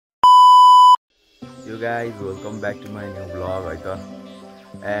You guys, welcome back to my new vlog है त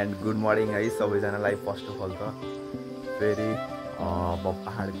and good morning है सबैजनालाई फर्स्ट अफ अल त फेरि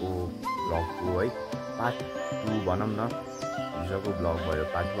पहाडको भ्लगको है पार्ट 2 भनौं न हिजोको भ्लग भयो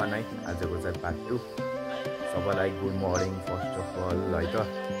पार्ट 1 है आजको चाहिँ पार्ट 2 सबैलाई good morning first of all है त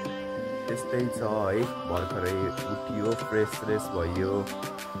त्यस्तै छ है भर्खरै उठियो फ्रेस भयो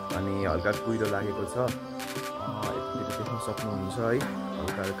अनि हल्का कुइरो लागेको छ यतितिर देख्न सक्नुहुन्छ है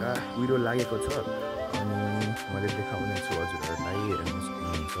हल्का कुइरो लागेको छ अनि मैले देखाउने छु हजुरहरुलाई हेर्न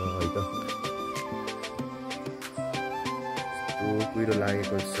सक्नुहुन्छ है त त्यो कुइरो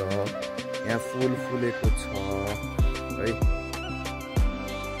लागेको छ यहाँ फूल फुलेको छ है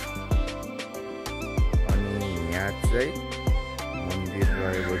अनि यहाँ चाहिँ मन्दिर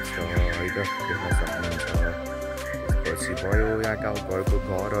रहेको छ है त देख्न सक्नुहुन्छ पछि भयो यहाँ गाउँघरको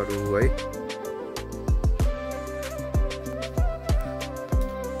घरहरू है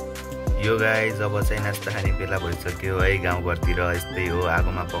यो गाइज अब चाहिँ नास्ता खाने बेला भइसक्यो है गाउँघरतिर यस्तै हो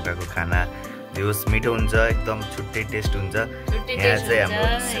आगोमा पकाएको खाना होस् मिठो हुन्छ एकदम छुट्टै टेस्ट हुन्छ यहाँ चाहिँ हाम्रो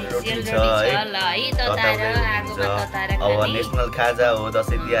सेलरोटी छ है अब नेसनल खाजा हो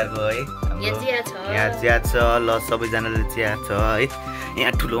दसैँ तिहारको है यहाँ चिया छ ल सबैजनाले चिया छ है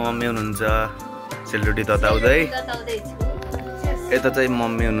यहाँ ठुलो मम्मी हुनुहुन्छ सेलरोटी तताउँदै यता चाहिँ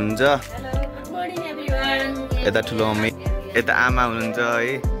मम्मी हुनुहुन्छ यता ठुलो मम्मी यता आमा हुनुहुन्छ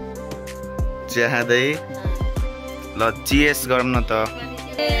है चियादै ल चियर्स गरौँ न त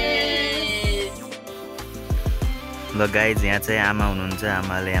ल गाइज यहाँ चाहिँ आमा हुनुहुन्छ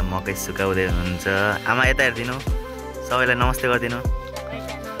आमाले यहाँ मकै सुकाउँदै हुनुहुन्छ आमा यता हेरिदिनु सबैलाई नमस्ते गरिदिनु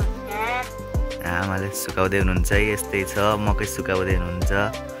आमाले सुकाउँदै हुनुहुन्छ है यस्तै छ मकै सुकाउँदै हुनुहुन्छ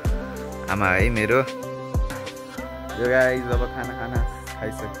आमा है मेरो यो गाइज अब खाना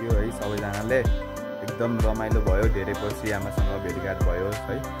खाइसक्यो है सबैजनाले एकदम रमाइलो भयो धेरै पछि आमासँग भेटघाट भयो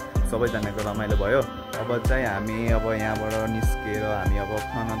है सबैजनाको रमाइलो भयो अब चाहिँ हामी अब यहाँबाट निस्केर हामी अब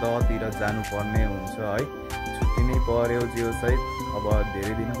खनदतिर जानुपर्ने हुन्छ है छुट्टी नै पर्यो जियो सहित अब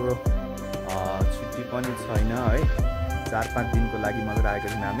धेरै दिनको छुट्टी पनि छैन है 4-5 दिनको लागि मात्र आएको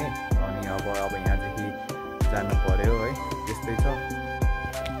थियौँ हामी अनि अब यहाँदेखि जानु पर्यो है त्यस्तै छ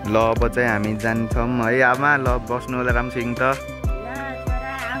ल अब चाहिँ हामी जान्छौँ है आमा ल बस्नु होला राम्रोसँग त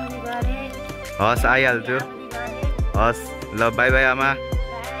हस् आइहाल्छु हस् ल बाई बाई आमा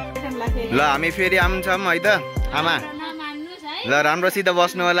ल हामी फेरि आउँछौँ है त आमा ल राम्रोसित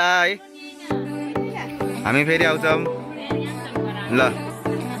बस्नु होला है हामी फेरि आउँछौँ ल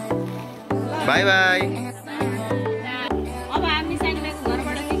बाई बाई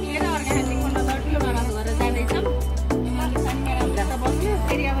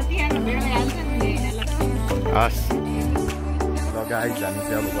हस् ल गाइज हामी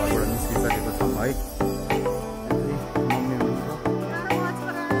चाहिँ अब घरबाट निस्किसकेको छौँ है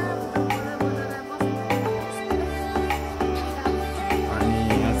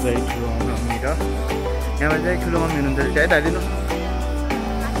यहाँ चाहिँ ठुलो मम्मी हुनुहुन्छ है दाइदिनु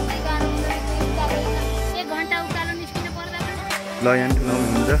ल यहाँ ठुलो मम्मी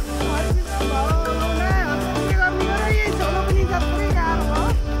हुन्छ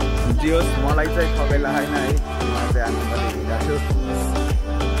जियोस् मलाई चाहिँ खबेला होइन है म चाहिँ हामी पनि हिँडिरहेको छु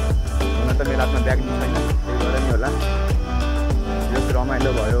हुन त मेरो आफ्नो ब्याग नि छैन त्यही भएर नि होला जस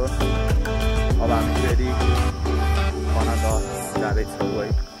रमाइलो भयो अब हामी फेरि खाना त जाँदैछौँ है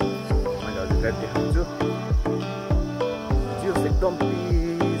मैले हजुरलाई देखाउँछु जियोस् एकदम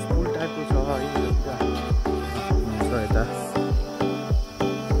पिसफुल टाइपको छ है हुन्छ यता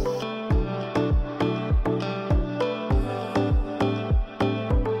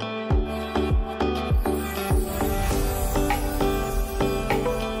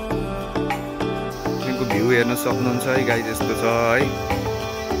हेर्न सक्नुहुन्छ है गाइज यस्तो छ है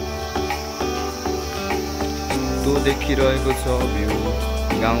त्यो देखिरहेको छ भ्यू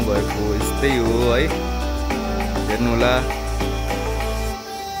गाउँघरको यस्तै हो है हेर्नु होला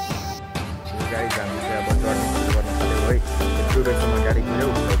गाइज हामी चाहिँ अब जर्नी सुरु गर्न थाल्यौँ है यत्रो रहेछमा गाडी गयो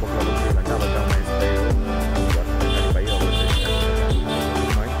बक्ला बस्यो भने अब गाउँमा यस्तै हो गाडी भाइ अब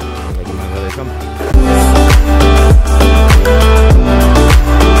गर्दैछौँ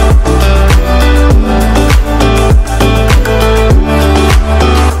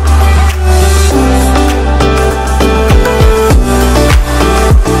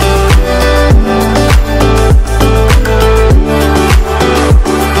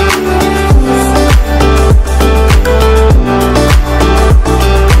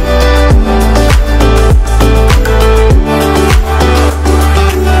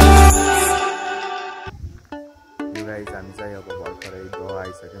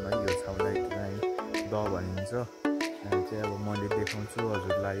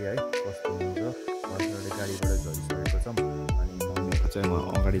है कस्तो हुन्छ। घरबाट गाडीबाट झरिसकेको छौँ अनि मम्मीको चाहिँ म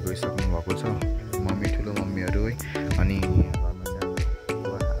अगाडि गइसक्नु भएको छ। मम्मी ठुलो मम्मीहरू है अनि घरमा चाहिँ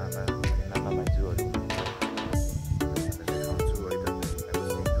बुवा आमा अनि लामा माइजूहरू देखाउँछु है त।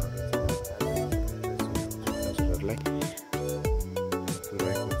 हजुरहरूलाई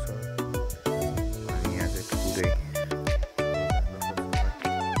रहेको छ अनि यहाँ चाहिँ पुरै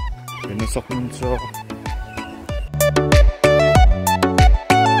हेर्न सक्नुहुन्छ।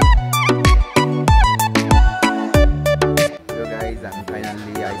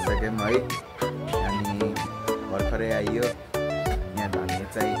 है अनि भर्खरै आइयो। यहाँ हामी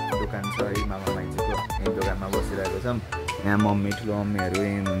चाहिँ दोकान छ है मामा माइजूको, यही दोकानमा बसिरहेको छौँ। यहाँ मम्मी ठुलो मम्मीहरू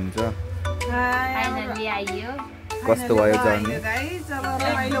यही हुनुहुन्छ। कस्तो भयो जर्नी?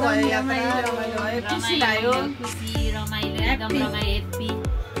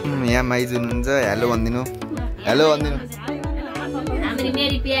 यहाँ माइजू हुनुहुन्छ। हेलो भनिदिनु, हेलो भनिदिनु।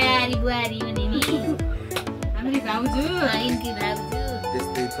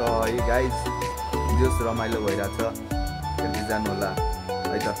 त्यस्तै छ है गाइज, जोस रमाइलो भइरहेछ, हेर्दै जानु होला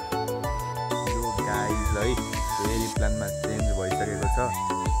है त। यो गाइज है फेरि प्लानमा चेन्ज भइसकेको छ।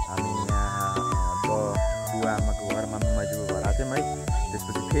 हामी यहाँ बुवा आमाको घर मामा माइजूको घर आएको थियौँ है,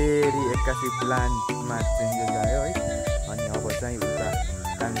 त्यसपछि फेरि 81 प्लानमा चेन्जेस आयो है। अनि अब चाहिँ उता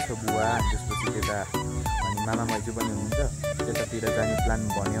जान्छ बुवा, त्यसपछि त्यता अनि मामा माइजू पनि हुनुहुन्छ, त्यतातिर जाने प्लान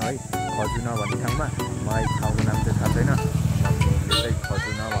बन्यो है। खजुना भन्ने ठाउँमा, मलाई ठाउँको नाम चाहिँ थाहा छैन, चाहिँ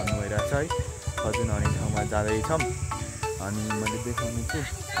खजुना भन्नु भइरहेछ है। खजुना भन्ने ठाउँमा जाँदैछौँ अनि मैले देखाउनु छु।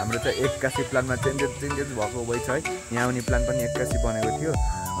 हाम्रो चाहिँ 81 प्लानमा चेन्जेस भएको भएछ है। यहाँ आउने प्लान पनि 81 बनेको थियो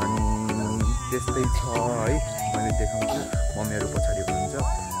अनि त्यस्तै छ है। मैले देखाउँछु, मम्मीहरू पछाडि हुनुहुन्छ,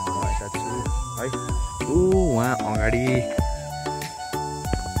 म यता छु है। उहाँ अगाडि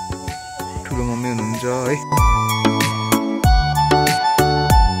ठुलो मम्मी हुनुहुन्छ है।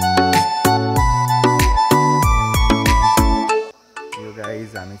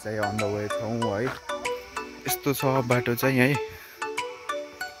 हामी चाहिँ अन द वे छौँ है। यस्तो छ बाटो चाहिँ है,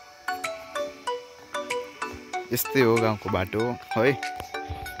 यस्तै हो गाउँको बाटो है।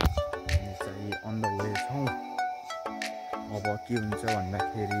 हामी चाहिँ अन द वे छौँ। अब के हुन्छ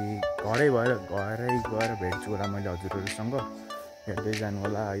भन्दाखेरि घरै गएर भेट्छु होला मैले हजुरहरूसँग, हेर्दै जानु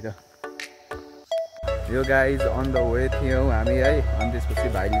होला है त। यो गाइज अन द वे थियौँ हामी है। अनि त्यसपछि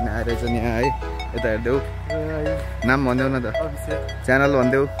भाइ लिन आएर चाहिँ यहाँ है, यता हेर्देऊ, नाम भनिदेऊ न त, च्यानल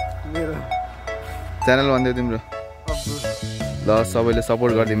भनिदेऊ, च्यानल भनिदेऊ तिम्रो। ल सबैले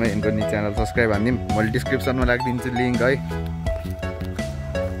सपोर्ट गरिदिउँ है, यिनको नि च्यानल सब्सक्राइब हानिदिउँ। मैले डिस्क्रिप्सनमा राखिदिन्छु लिङ्क है।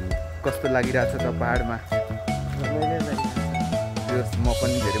 कस्तो लागिरहेछ त पहाडमा? म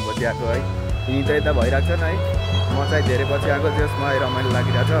पनि धेरै पछि आएको है, यहीँ त यता भइरहेको छ है। म चाहिँ धेरै पछि आएको, जस मलाई रमाइलो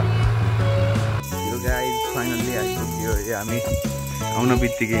लागिरहेछ। यो गाइज फाइनल्ली आइपुग्यो। हामी आउन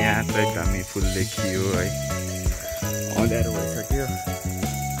बित्तिकै यहाँ चाहिँ हामी फुल देखियो है। अँध्यारो भइसक्यो,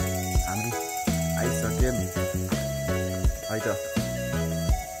 हामी आइसक्यौँ है त,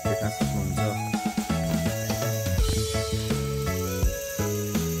 देख्न सक्नुहुन्छ।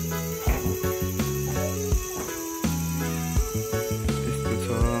 त्यस्तो छ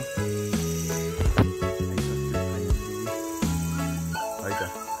है त।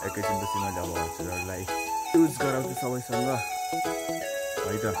 एकैछिनपछि मैले अब हजुरहरूलाई युज गराउँछु सबैसँग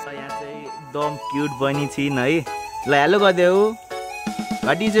है त। यहाँ चाहिँ एकदम क्युट बहिनी छिन् है। ल हेलो गरिदेऊ,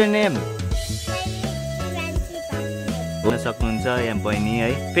 वाट इज योर नेम? बोल्न सक्नुहुन्छ यहाँ बहिनी है।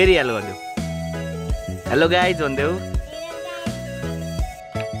 फेरि हेलो गरिदेऊ, हेलो गाइज भनिदेऊ।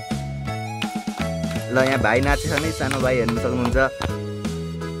 ल यहाँ भाइ नाचेछ नि, सानो भाइ हेर्नु सक्नुहुन्छ।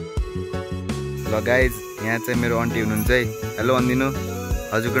 ल गाइज यहाँ चाहिँ मेरो आन्टी हुनुहुन्छ है, हेलो भनिदिनु।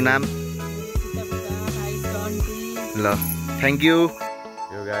 हजुरको नाम? ल थ्याङ्क यू।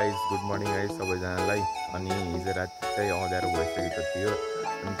 यो गाइज गुड मर्निङ है सबैजनालाई। अनि हिजो राति चाहिँ अँध्यारो भइसकेको थियो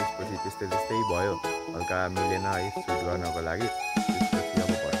अनि त्यसपछि त्यस्तै भयो, हल्का मिलेन है सुट गर्नको लागि। त्यसपछि अब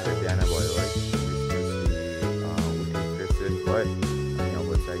भर्खरै बिहान भयो है, त्यसपछि उठि फ्रेस भयो अनि अब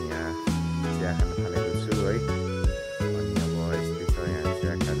चाहिँ यहाँ चिया खान थालेको छु है। अनि अब यस्तै छ, यहाँ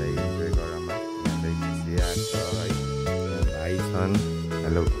चिया खाँदै इन्जोय गरमा। यहाँ चाहिँ चिया छ है, यहाँ भाइ छन्,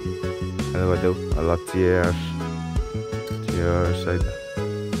 हेलो हेलो गरिदेऊ। ल चियर्स चियर्स है त।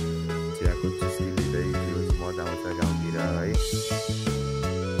 चियाको चुस्की लिँदै मजा आउँछ गाउँतिर है।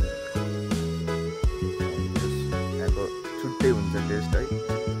 यहाँको छुट्टै हुन्छ टेस्ट है।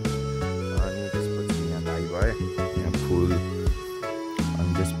 अनि त्यसपछि यहाँ भाइ भयो, यहाँ फुल,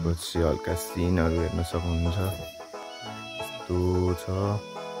 अनि त्यसपछि हल्का सिनहरू हेर्न सक्नुहुन्छ, यस्तो छ।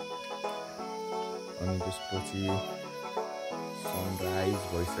 अनि त्यसपछि सनराइज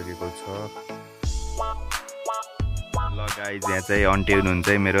भइसकेको छ। ल गाइज यहाँ चाहिँ आन्टी हुनुहुन्छ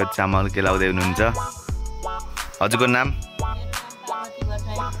मेरो चामल केलाउँदै हुनुहुन्छ। हजुरको नाम?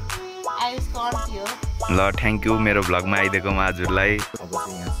 ल थ्याङ्क यू मेरो भ्लगमा आइदिएकोमा हजुरलाई। अब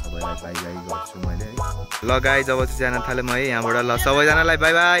चाहिँ यहाँ सबैलाई बाई बाई गर्छु मैले। ल गाइज अब चाहिँ जान थालेँ म है यहाँबाट। ल सबैजनालाई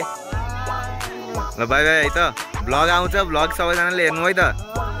बाई बाई। ल बाई बाई है त। भ्लग आउँछ, भ्लग सबैजनाले हेर्नु है त।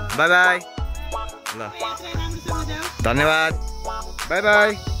 By by. ल धन्यवाद, बाई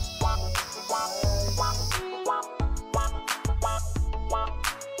बाई।